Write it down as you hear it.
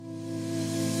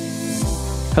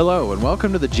Hello, and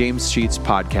welcome to the James Sheets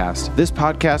Podcast. This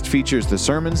podcast features the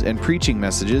sermons and preaching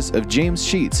messages of James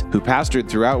Sheets, who pastored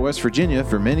throughout West Virginia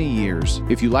for many years.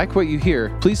 If you like what you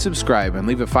hear, please subscribe and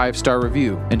leave a 5-star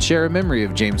review, and share a memory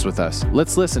of James with us.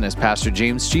 Let's listen as Pastor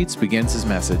James Sheets begins his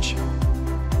message.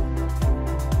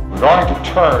 We're going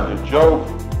to turn to Job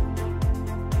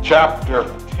chapter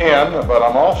 10, but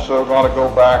I'm also going to go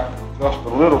back just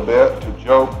a little bit to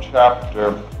Job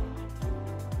chapter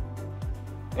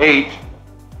 8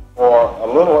 for a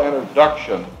little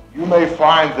introduction. You may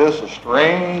find this a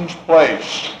strange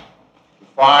place to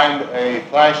find a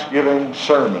Thanksgiving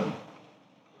sermon.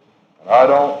 And I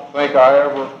don't think I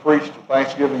ever preached a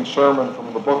Thanksgiving sermon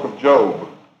from the book of Job,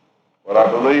 but I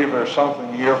believe there's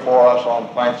something here for us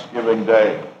on Thanksgiving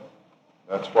Day.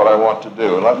 That's what I want to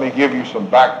do. And let me give you some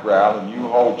background, and you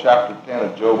hold chapter 10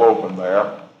 of Job open there.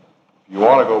 If you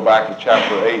want to go back to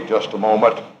chapter 8 just a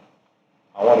moment,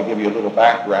 I want to give you a little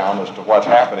background as to what's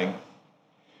happening.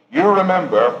 You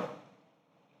remember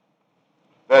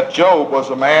that Job was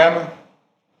a man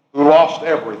who lost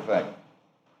everything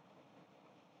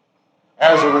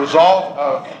as a result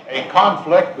of a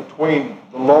conflict between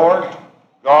the Lord,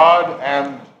 God,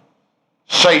 and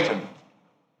Satan.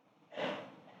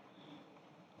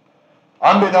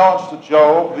 Unbeknownst to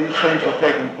Job, these things were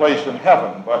taking place in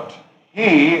heaven, but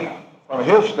he, from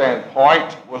his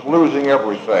standpoint, was losing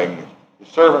everything. His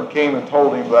servant came and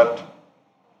told him that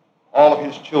all of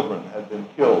his children had been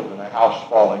killed in a house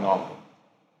falling on them.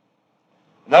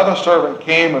 Another servant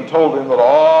came and told him that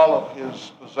all of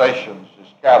his possessions, his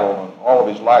cattle and all of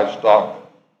his livestock,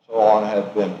 so on,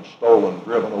 had been stolen,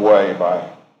 driven away by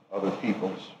other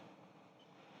peoples.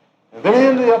 And then he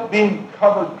ended up being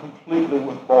covered completely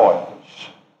with boils,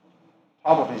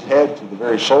 top of his head to the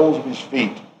very soles of his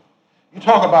feet. You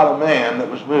talk about a man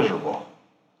that was miserable,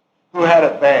 who had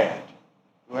it bad,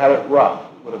 who had it rough.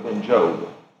 It would have been Job.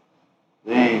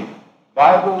 The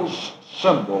Bible's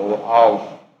symbol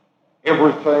of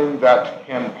everything that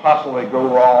can possibly go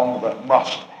wrong that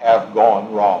must have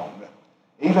gone wrong.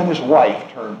 Even his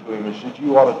wife turned to him and said,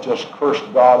 "You ought to just curse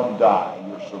God and die.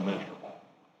 You're so miserable."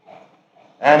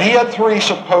 And he had 3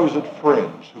 supposed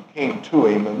friends who came to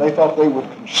him, and they thought they would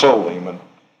console him. And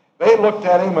they looked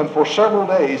at him, and for several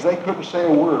days they couldn't say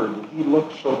a word. He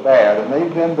looked so bad.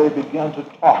 And then they began to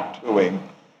talk to him.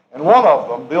 And one of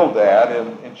them, Bildad,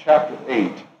 in chapter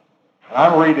 8, and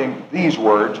I'm reading these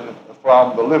words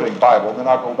from the Living Bible, and then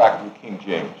I'll go back to the King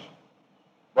James.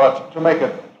 But to make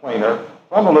it plainer,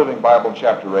 from the Living Bible in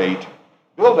chapter 8,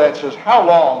 Bildad says, "How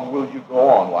long will you go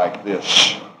on like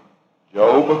this,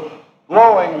 Job,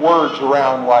 blowing words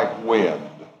around like wind?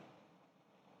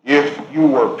 If you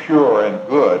were pure and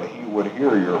good, he would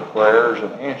hear your prayers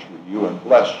and answer you and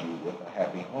bless you with a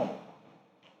happy home.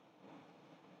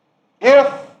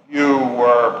 If you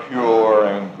were pure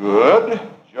and good,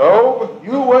 Job,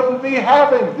 you wouldn't be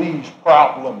having these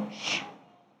problems,"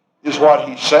 is what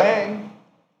he's saying.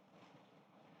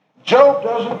 Job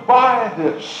doesn't buy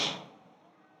this.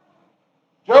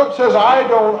 Job says, "I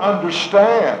don't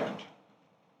understand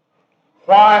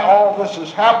why all this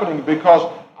is happening, because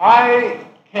I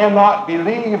cannot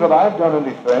believe that I've done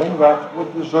anything that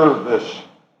would deserve this."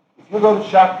 If you go to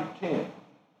chapter 10,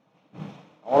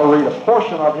 I want to read a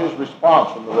portion of his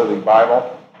response from the Living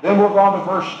Bible. Then we'll go on to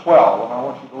verse 12, and I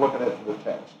want you to look at it for the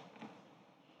text.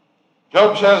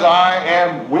 Job says, "I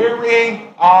am weary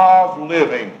of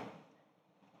living.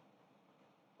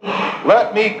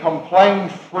 Let me complain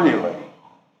freely.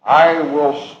 I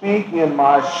will speak in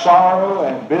my sorrow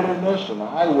and bitterness, and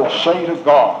I will say to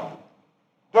God,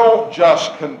 don't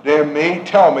just condemn me.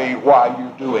 Tell me why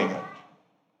you're doing it.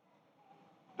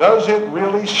 Does it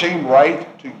really seem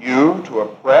right to you to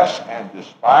oppress and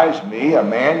despise me, a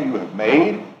man you have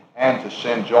made, and to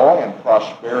send joy and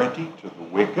prosperity to the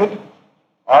wicked?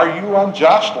 Are you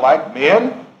unjust like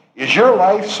men? Is your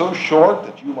life so short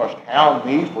that you must hound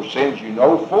me for sins you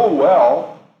know full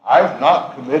well I've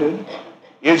not committed?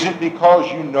 Is it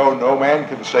because you know no man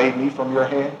can save me from your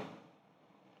hand?"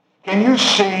 Can you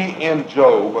see in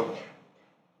Job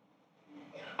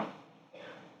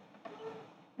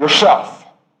yourself?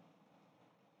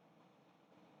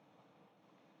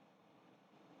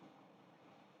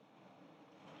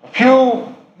 A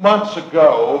few months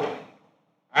ago,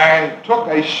 I took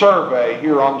a survey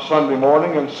here on Sunday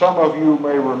morning, and some of you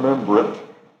may remember it.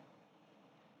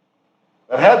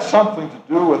 It had something to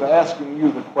do with asking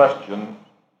you the question,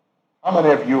 how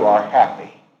many of you are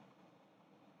happy?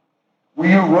 Well,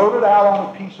 you wrote it out on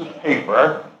a piece of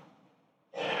paper.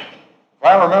 If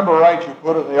I remember right, you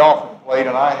put it in the offering plate,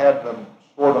 and I had them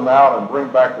sort them out and bring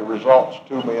back the results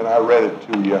to me, and I read it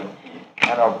to you.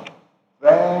 And a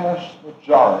vast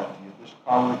majority of this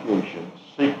congregation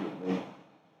secretly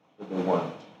that they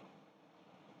weren't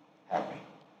happy.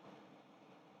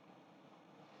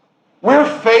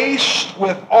 We're faced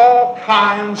with all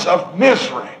kinds of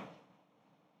misery.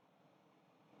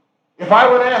 If I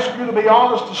would ask you to be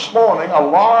honest this morning, a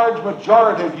large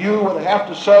majority of you would have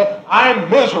to say, I'm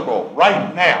miserable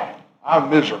right now. I'm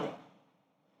miserable.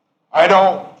 I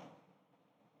don't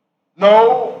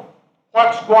know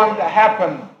what's going to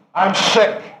happen. I'm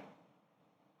sick.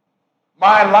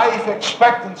 My life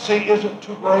expectancy isn't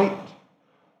too great.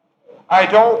 I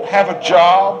don't have a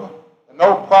job, and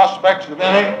no prospects of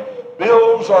any.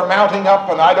 Bills are mounting up,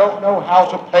 and I don't know how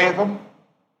to pay them.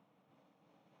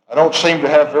 I don't seem to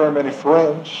have very many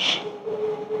friends.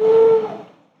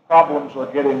 Problems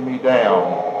are getting me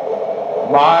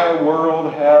down. My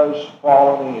world has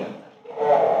fallen in.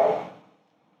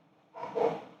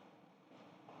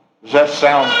 Does that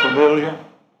sound familiar?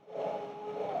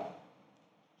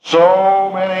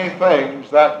 So many things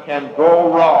that can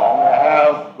go wrong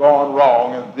have gone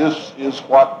wrong, and this is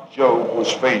what Job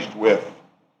was faced with.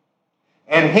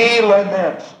 And he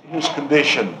laments his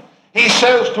condition. He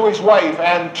says to his wife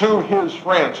and to his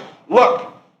friends,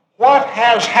 look, what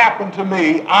has happened to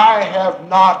me? I have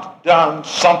not done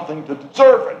something to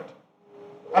deserve it.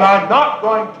 And I'm not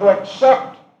going to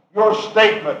accept your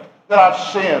statement that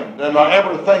I've sinned and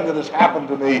everything that has happened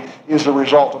to me is the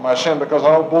result of my sin, because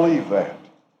I don't believe that.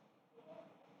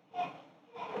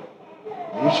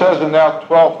 He says in now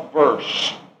 12th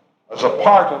verse, as a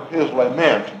part of his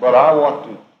lament, but I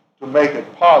want to make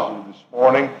it positive this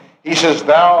morning, he says,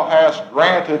 thou hast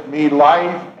granted me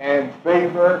life and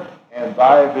favor, and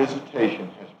thy visitation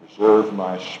has preserved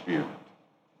my spirit.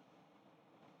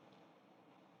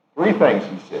 Three things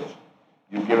he says.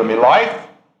 You've given me life,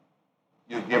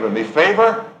 you've given me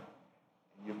favor,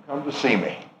 and you've come to see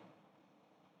me.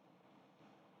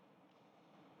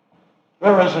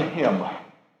 There is a hymn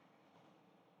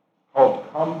called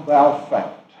Come Thou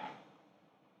Fount.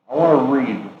 I want to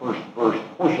read the first verse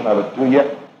portion of it to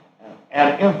you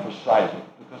and emphasize it,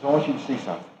 because I want you to see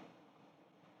something.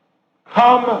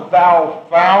 Come thou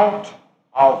fount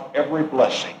of every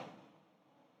blessing.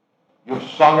 You've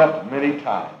sung it many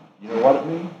times. You know what it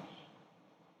means?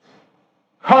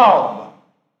 Come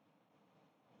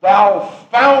thou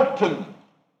fountain,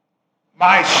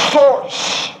 my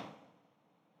source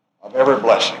of every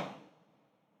blessing.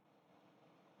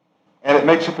 And it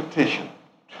makes a petition.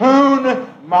 Tune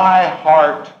my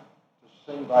heart to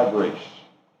sing thy grace.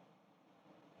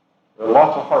 There are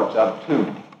lots of hearts out of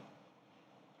tune.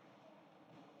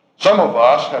 Some of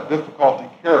us have difficulty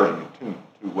carrying a tune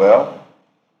too well.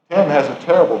 Tim has a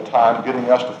terrible time getting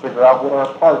us to figure out what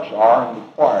our parts are in the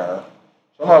choir.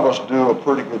 Some of us do a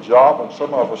pretty good job, and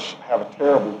some of us have a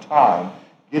terrible time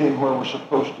getting where we're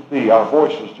supposed to be. Our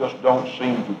voices just don't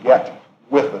seem to get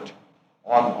with it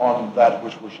on that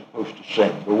which we're supposed to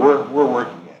sing. But we're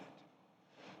working at it.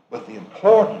 But the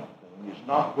important thing is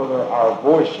not whether our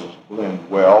voices blend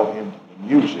well into the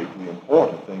music. The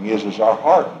important thing is our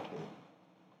heart in tune.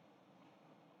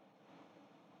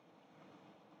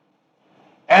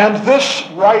 And this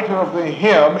writer of the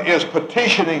hymn is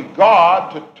petitioning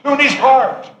God to tune his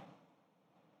heart.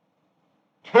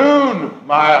 Tune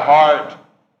my heart.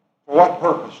 For what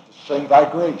purpose? To sing thy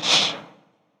grace.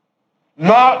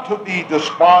 Not to be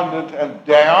despondent and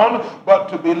down, but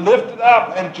to be lifted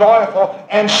up and joyful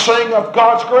and sing of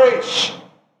God's grace.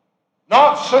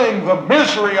 Not sing the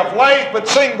misery of life, but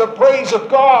sing the praise of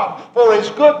God for his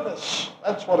goodness.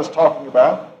 That's what it's talking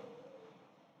about.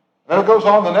 Then it goes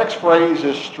on, the next phrase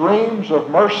is streams of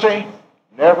mercy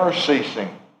never ceasing.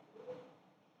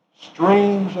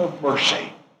 Streams of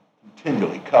mercy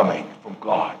continually coming from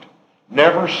God,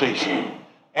 never ceasing.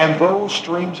 And those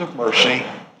streams of mercy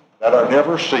that are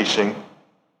never ceasing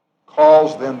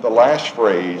calls then the last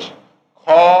phrase,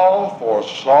 call for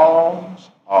songs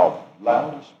of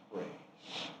loudest praise.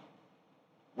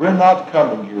 We're not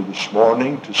coming here this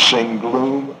morning to sing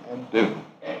gloom and doom.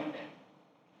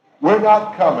 We're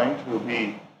not coming to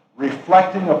be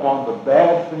reflecting upon the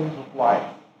bad things of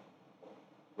life,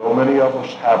 though many of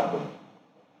us have them.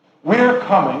 We're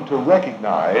coming to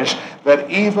recognize that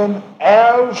even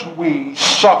as we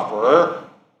suffer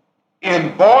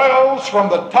in boils from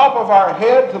the top of our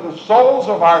head to the soles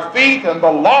of our feet, and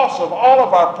the loss of all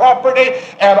of our property,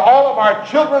 and all of our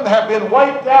children have been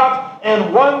wiped out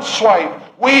in one swipe,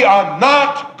 we are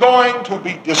not going to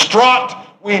be distraught.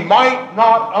 We might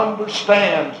not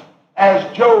understand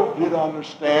as Job did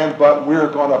understand, but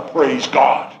we're going to praise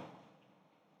God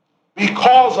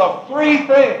because of three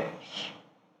things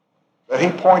that he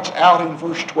points out in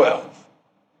verse 12.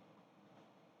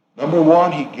 Number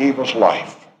one, he gave us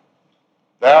life.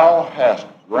 Thou hast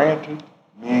granted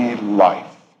me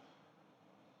life.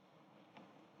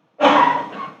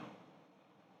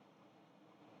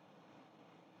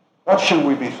 What should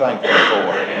we be thankful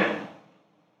for?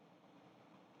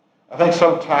 I think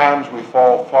sometimes we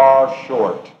fall far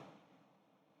short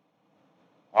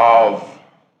of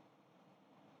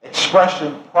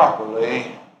expressing properly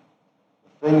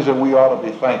the things that we ought to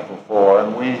be thankful for.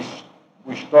 And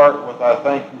we start with, I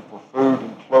thank you for food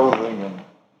and clothing and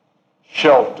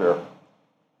shelter.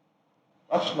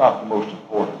 That's not the most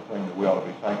important thing that we ought to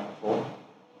be thankful for.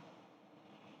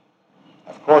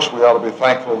 Of course, we ought to be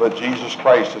thankful that Jesus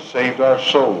Christ has saved our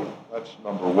soul. That's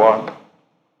number one.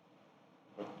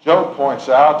 But Joe points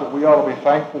out that we ought to be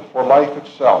thankful for life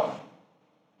itself.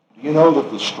 Do you know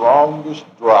that the strongest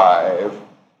drive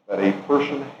that a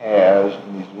person has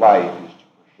in his life is to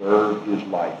preserve his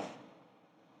life?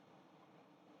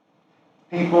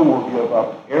 People will give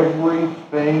up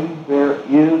everything there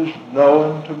is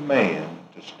known to man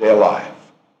to stay alive.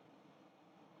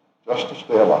 Just to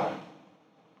stay alive.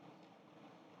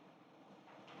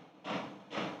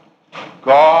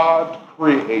 God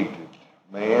created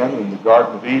man in the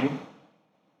Garden of Eden.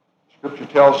 Scripture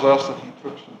tells us that he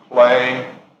took some clay,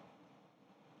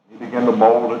 he began to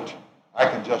mold it. I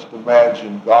can just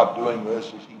imagine God doing this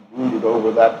as he brooded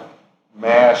over that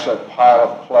mass, that pile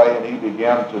of clay, and he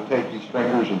began to take his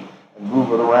fingers and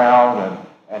move it around,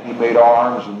 and he made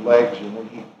arms and legs, and then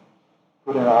he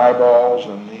put in eyeballs,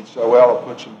 and he said, well, I'll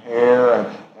put some hair,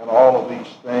 and all of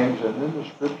these things. And then the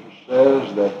Scripture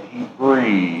says that he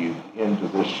breathed into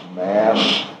this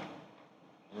mass,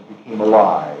 and it became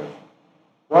alive.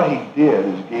 What he did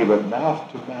is gave it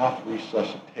mouth-to-mouth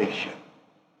resuscitation.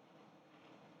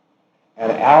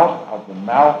 And out of the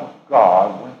mouth of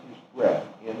God went his breath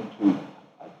into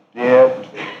a dead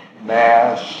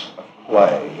mass of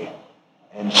clay.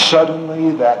 And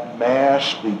suddenly that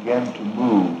mass began to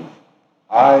move.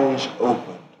 Eyes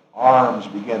opened, arms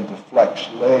began to flex,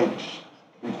 legs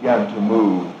began to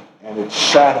move, and it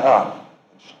sat up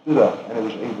and stood up, and it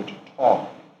was able to talk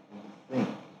and to think,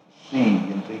 to see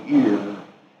and to hear,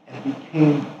 and it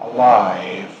became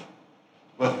alive.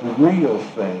 But the real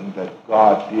thing that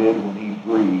God did when he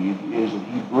breathed is that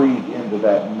he breathed into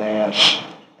that mass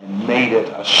and made it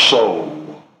a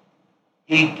soul.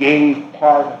 He gave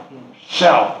part of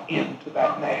himself into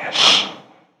that mass.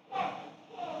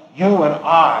 You and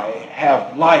I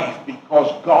have life because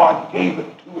God gave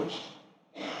it to us.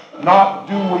 Not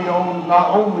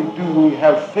only do we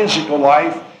have physical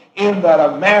life in that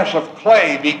a mass of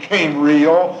clay became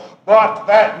real, but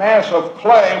that mass of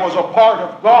clay was a part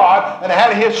of God and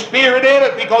had his Spirit in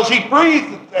it because he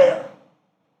breathed it there.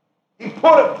 He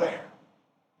put it there.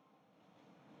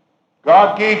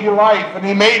 God gave you life and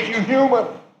he made you human.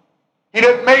 He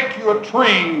didn't make you a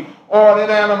tree or an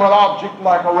inanimate object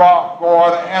like a rock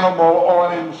or an animal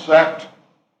or an insect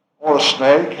or a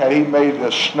snake. Had he made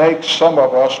a snake, some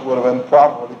of us would have been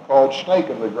probably called snake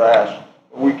in the grass.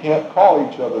 But we can't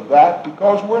call each other that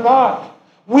because we're not.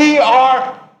 We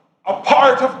are a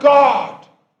part of God.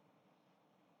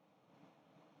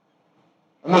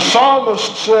 And the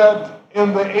psalmist said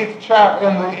in the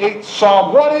 8th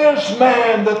Psalm, what is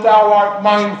man that thou art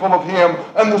mindful of him,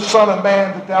 and the Son of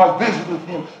Man that thou visitest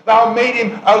him? Thou made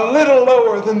him a little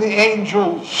lower than the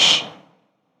angels.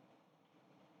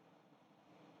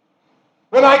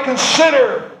 When I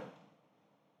consider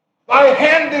thy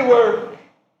handiwork,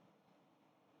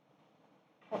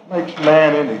 what makes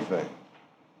man anything?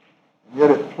 And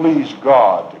yet it pleased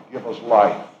God to give us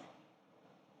life.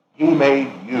 He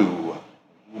made you,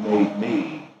 he made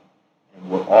me, and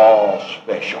we're all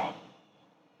special.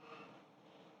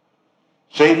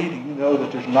 Sadie, do you know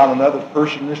that there's not another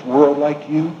person in this world like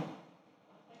you?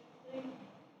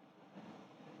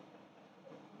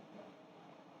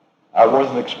 I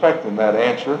wasn't expecting that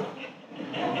answer.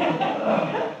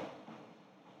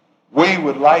 We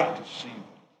would like to see them.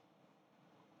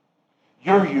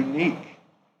 You're unique.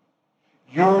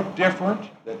 You're different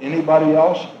than anybody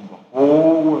else in the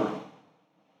whole world.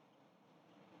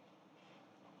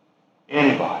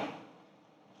 Anybody.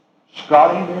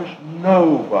 Scotty, there's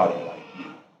nobody like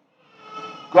you.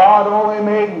 God only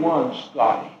made one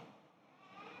Scotty.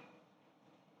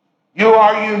 You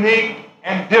are unique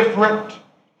and different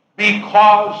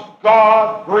because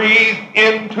God breathed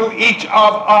into each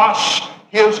of us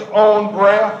his own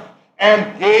breath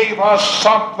and gave us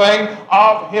something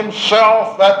of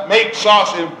himself that makes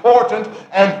us important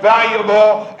and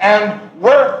valuable and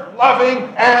worth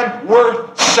loving and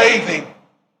worth saving.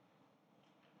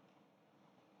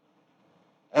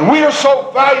 And we are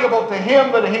so valuable to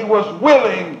him that he was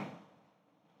willing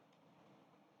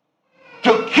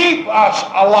to keep us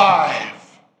alive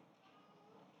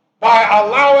by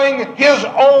allowing His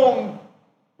own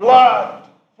blood,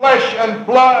 flesh and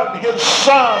blood, His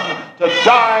Son, to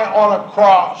die on a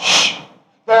cross,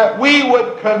 that we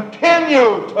would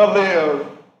continue to live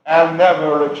and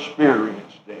never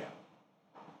experience death.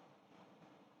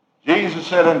 Jesus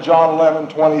said in John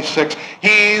 11:26,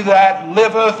 "He that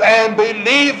liveth and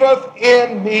believeth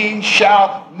in me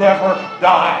shall never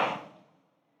die."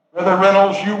 Brother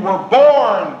Reynolds, you were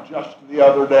born just the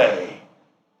other day.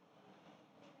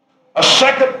 A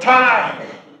second time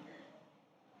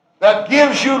that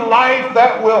gives you life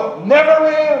that will never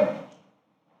end.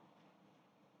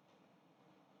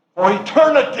 For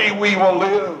eternity we will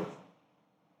live.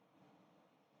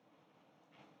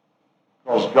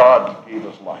 Because God gave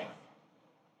us life.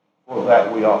 For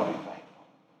that we ought to be thankful.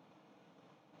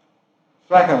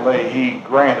 Secondly, He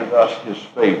granted us His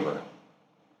favor.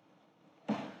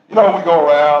 You know, we go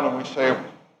around and we say to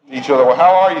each other, "Well,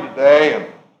 how are you today?"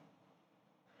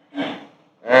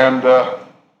 And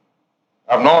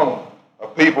I've known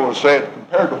of people who say it,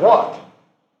 "Compared to what?"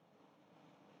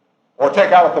 Or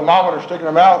take out a thermometer, stick in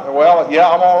their mouth, and, "Well, yeah,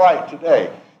 I'm all right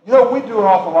today." You know, we do an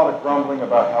awful lot of grumbling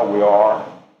about how we are.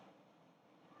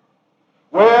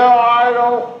 "Well, I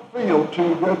don't feel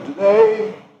too good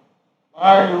today.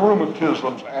 My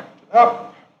rheumatism's acting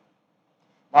up.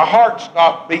 My heart's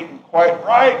not beating quite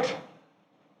right.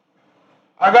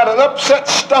 I got an upset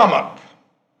stomach.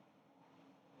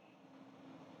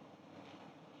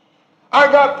 I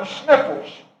got the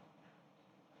sniffles."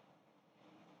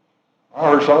 I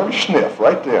heard some of you sniff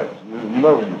right there. You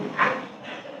know you did.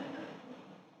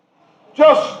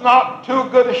 Just not too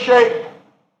good a shape.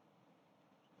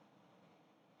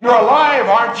 You're alive,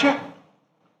 aren't you?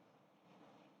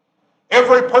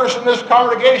 Every person in this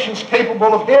congregation is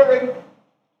capable of hearing.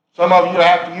 Some of you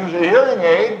have to use a hearing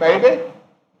aid, maybe.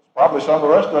 Probably some of the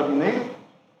rest of you need it.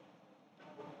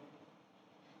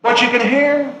 But you can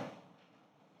hear.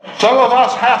 Some of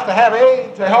us have to have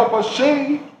aid to help us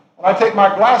see. When I take my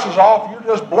glasses off, you're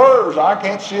just blurs. I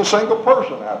can't see a single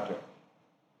person out there.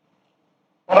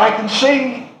 But I can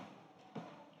see.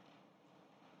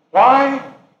 Why?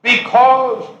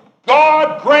 Because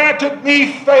God granted me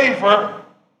favor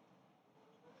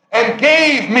and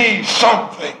gave me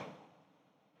something.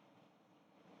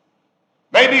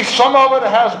 Maybe some of it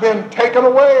has been taken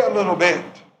away a little bit.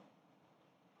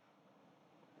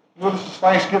 You know, this is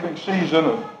Thanksgiving season,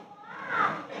 and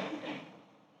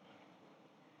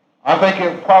I think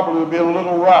it probably will be a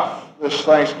little rough this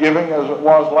Thanksgiving as it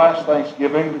was last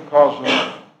Thanksgiving because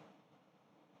of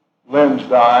Lynn's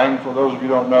dying. For those of you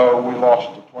who don't know, we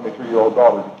lost a 23-year-old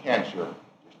daughter to cancer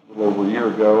just a little over a year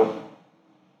ago.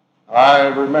 I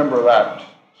remember that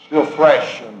still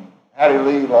fresh, and Hattie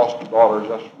Lee lost a daughter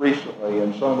just recently,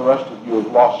 and some of the rest of you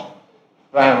have lost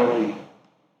family.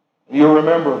 You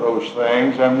remember those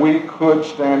things, and we could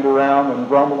stand around and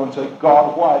grumble and say,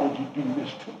 "God, why did you do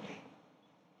this to me?"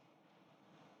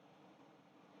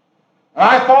 And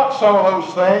I thought some of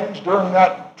those things during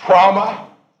that trauma,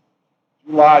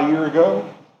 July a year ago.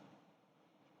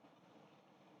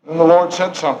 Then the Lord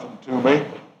said something to me.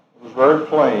 It was very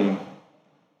plain.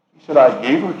 He said, "I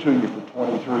gave her to you for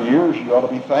 23 years. You ought to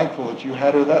be thankful that you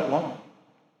had her that long."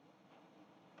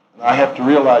 And I have to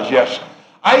realize, yes,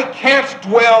 I can't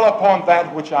dwell upon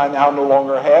that which I now no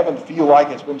longer have and feel like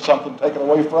it's been something taken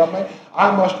away from me.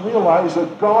 I must realize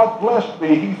that God blessed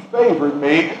me. He favored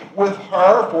me with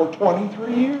her for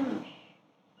 23 years.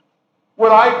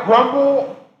 Would I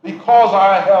grumble because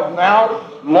I have now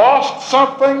lost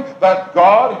something that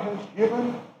God has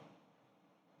given?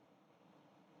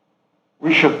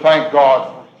 We should thank God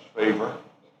for His favor.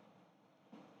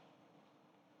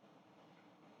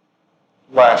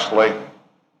 Lastly,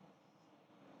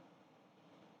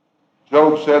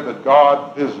 Job said that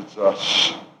God visits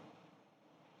us.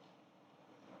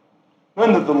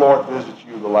 When did the Lord visit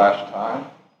you the last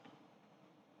time?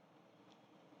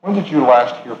 When did you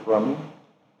last hear from Him?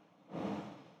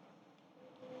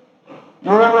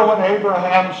 You remember when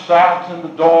Abraham sat in the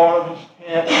door of his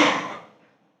tent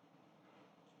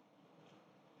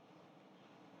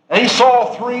and he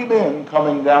saw three men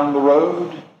coming down the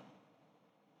road?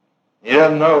 He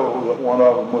didn't know that one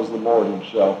of them was the Lord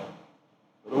Himself.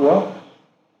 But it was.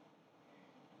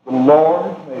 The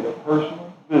Lord made a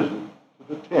personal visit to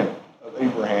the tent of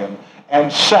Abraham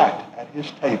and sat at his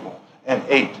table and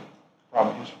ate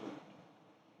from his food.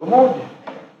 The Lord did.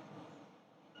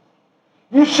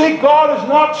 You see, God is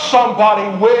not somebody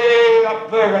way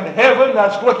up there in heaven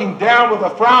that's looking down with a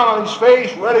frown on His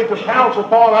face, ready to pounce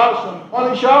upon us and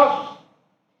punish us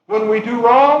when we do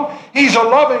wrong. He's a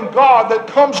loving God that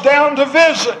comes down to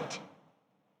visit.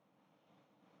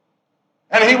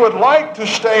 And he would like to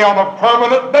stay on a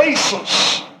permanent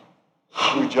basis.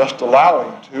 We just allow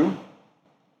him to.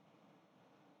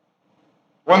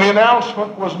 When the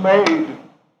announcement was made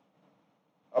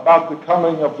about the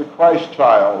coming of the Christ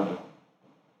child,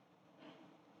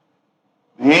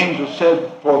 the angel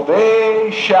said, "For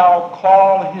they shall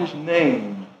call his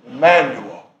name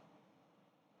Emmanuel,"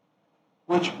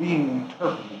 which being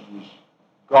interpreted is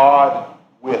God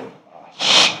with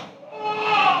us.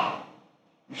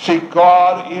 You see,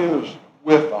 God is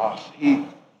with us. He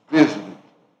visits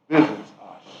us.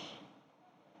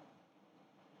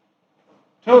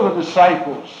 Two of the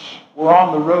disciples were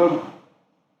on the road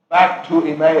back to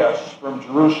Emmaus from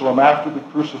Jerusalem after the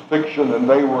crucifixion, and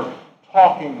they were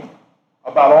talking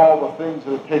about all the things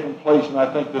that had taken place, and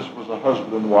I think this was a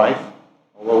husband and wife,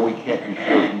 although we can't be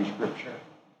sure from the Scripture.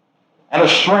 And a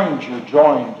stranger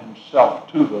joined himself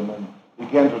to them and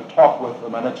began to talk with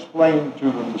them and explain to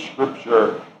them the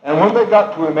Scripture. And when they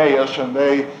got to Emmaus and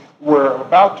they were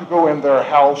about to go in their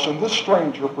house, and this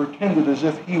stranger pretended as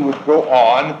if he would go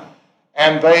on,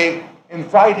 and they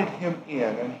invited him in,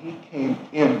 and he came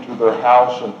into their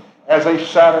house, and as they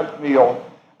sat at meal,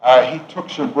 he took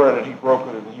some bread and he broke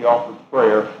it and he offered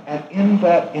prayer. And in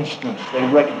that instant, they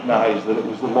recognized that it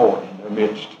was the Lord in their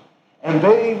midst. And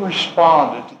they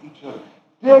responded to each other,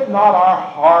 "Did not our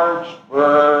hearts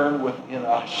burn within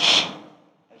us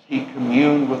as he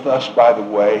communed with us by the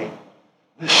way?"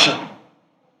 Listen.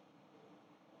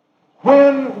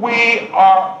 When we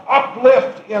are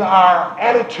uplifted in our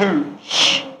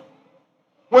attitudes,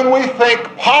 when we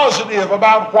think positive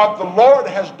about what the Lord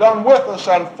has done with us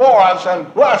and for us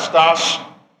and blessed us,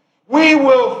 we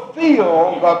will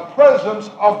feel the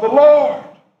presence of the Lord.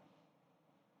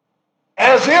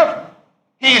 As if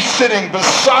he's sitting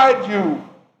beside you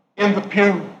in the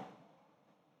pew.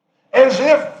 As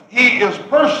if he is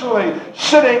personally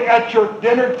sitting at your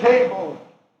dinner table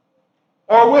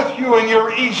or with you in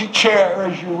your easy chair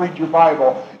as you read your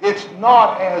Bible. It's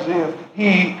not as if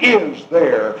he is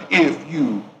there if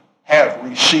you have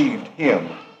received him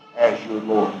as your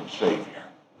Lord and Savior.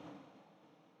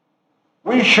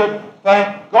 We should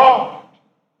thank God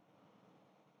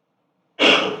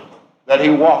that he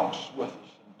walks with us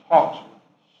and talks with us,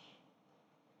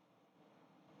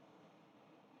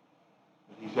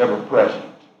 that he's ever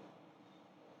present.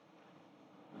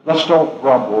 Let's don't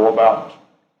grumble about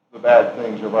the bad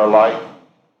things of our life,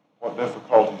 what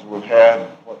difficulties we've had,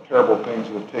 what terrible things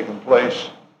that have taken place.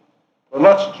 But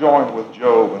let's join with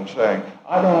Job in saying,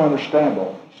 I don't understand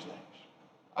all these things.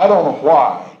 I don't know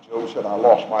why. Job said, I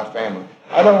lost my family.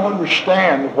 I don't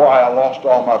understand why I lost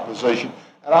all my possession.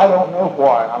 And I don't know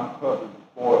why I'm covered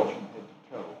with boils from head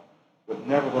to toe. But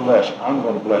nevertheless, I'm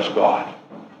going to bless God.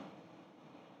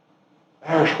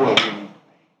 There's where we need to be.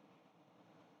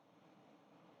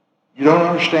 You don't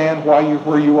understand why you're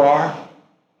where you are?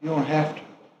 You don't have to.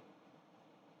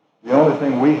 The only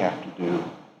thing we have to do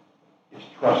is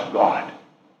trust God.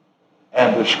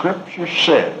 And the Scripture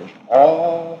says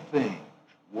all things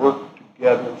work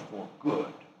together for good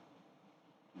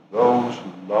to those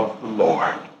who love the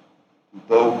Lord, to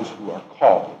those who are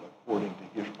called according to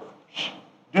his purpose.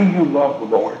 Do you love the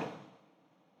Lord?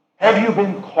 Have you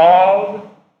been called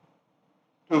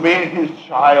to be his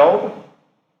child?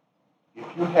 If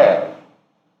you have,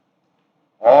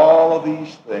 all of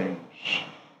these things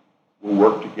will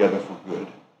work together for good.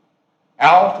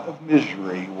 Out of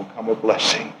misery will come a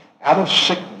blessing. Out of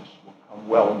sickness will come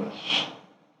wellness.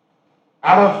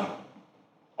 Out of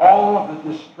all of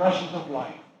the distresses of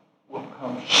life will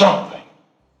come something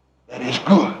that is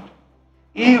good.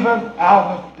 Even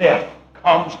out of death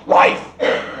comes life.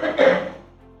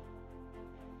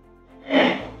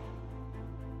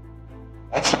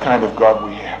 That's the kind of God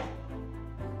we have.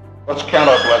 Let's count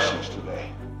our blessings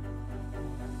today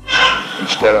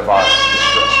instead of our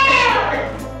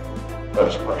distresses. Let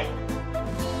us pray.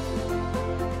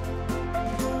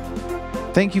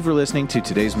 Thank you for listening to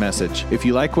today's message. If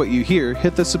you like what you hear,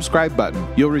 hit the subscribe button.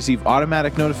 You'll receive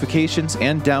automatic notifications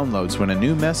and downloads when a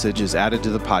new message is added to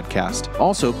the podcast.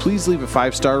 Also, please leave a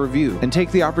 5-star review and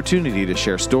take the opportunity to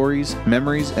share stories,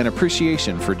 memories, and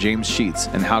appreciation for James Sheets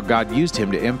and how God used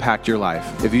him to impact your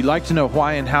life. If you'd like to know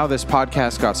why and how this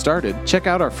podcast got started, check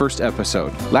out our first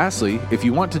episode. Lastly, if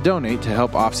you want to donate to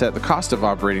help offset the cost of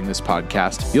operating this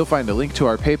podcast, you'll find a link to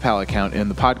our PayPal account in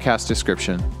the podcast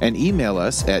description and email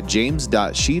us at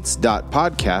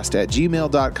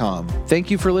james.sheets.podcast@gmail.com.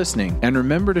 Thank you for listening, and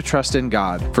remember to trust in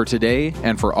God for today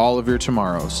and for all of your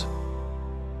tomorrows.